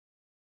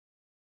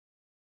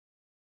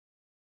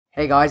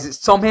Hey guys, it's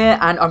Tom here,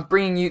 and I'm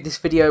bringing you this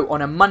video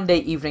on a Monday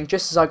evening.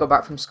 Just as I got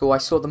back from school, I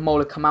saw the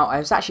molar come out. I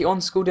was actually on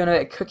school doing a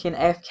bit of cooking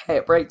AFK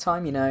at break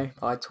time, you know,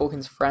 by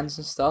talking to friends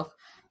and stuff.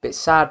 Bit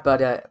sad,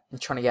 but I'm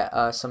trying to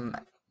get some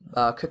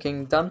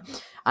cooking done.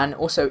 And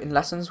also in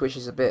lessons, which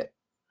is a bit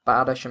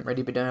bad, I shouldn't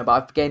really be doing it, but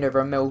I've gained over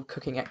a mil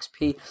cooking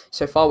XP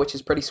so far, which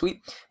is pretty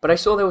sweet. But I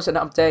saw there was an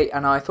update,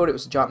 and I thought it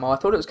was a giant mole. I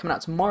thought it was coming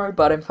out tomorrow,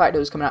 but in fact it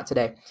was coming out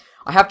today.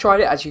 I have tried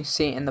it, as you can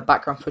see in the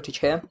background footage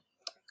here.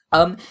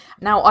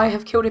 Now I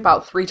have killed it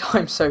about 3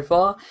 times so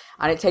far,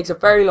 and it takes a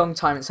very long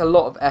time. It's a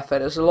lot of effort,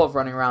 there's a lot of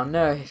running around,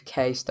 no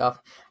AFK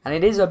stuff, and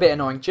it is a bit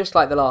annoying, just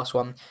like the last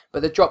one,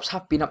 but the drops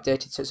have been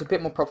updated, so it's a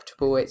bit more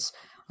profitable. It's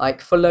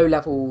like for low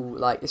level,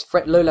 like it's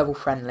low level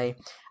friendly,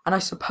 and I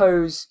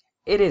suppose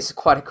it is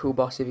quite a cool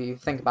boss if you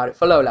think about it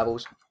for low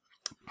levels.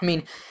 I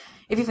mean,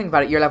 if you think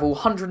about it, you're level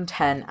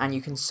 110 and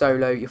you can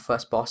solo your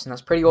first boss, and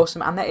that's pretty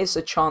awesome. And there is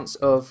a chance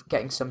of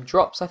getting some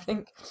drops, I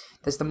think.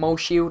 There's the mole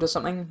shield or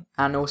something,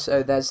 and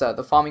also there's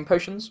the farming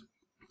potions.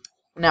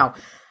 Now,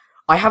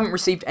 I haven't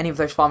received any of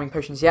those farming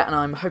potions yet, and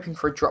I'm hoping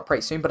for a drop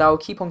rate soon, but I will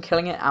keep on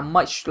killing it and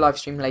might live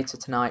stream later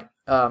tonight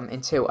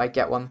until I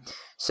get one.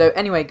 So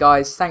anyway,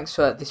 guys, thanks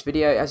for this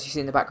video. As you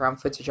see in the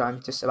background footage,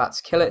 I'm just about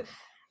to kill it.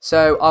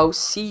 So I'll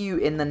see you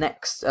in the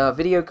next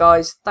video,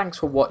 guys. Thanks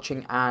for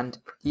watching, and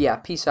yeah,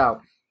 peace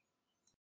out.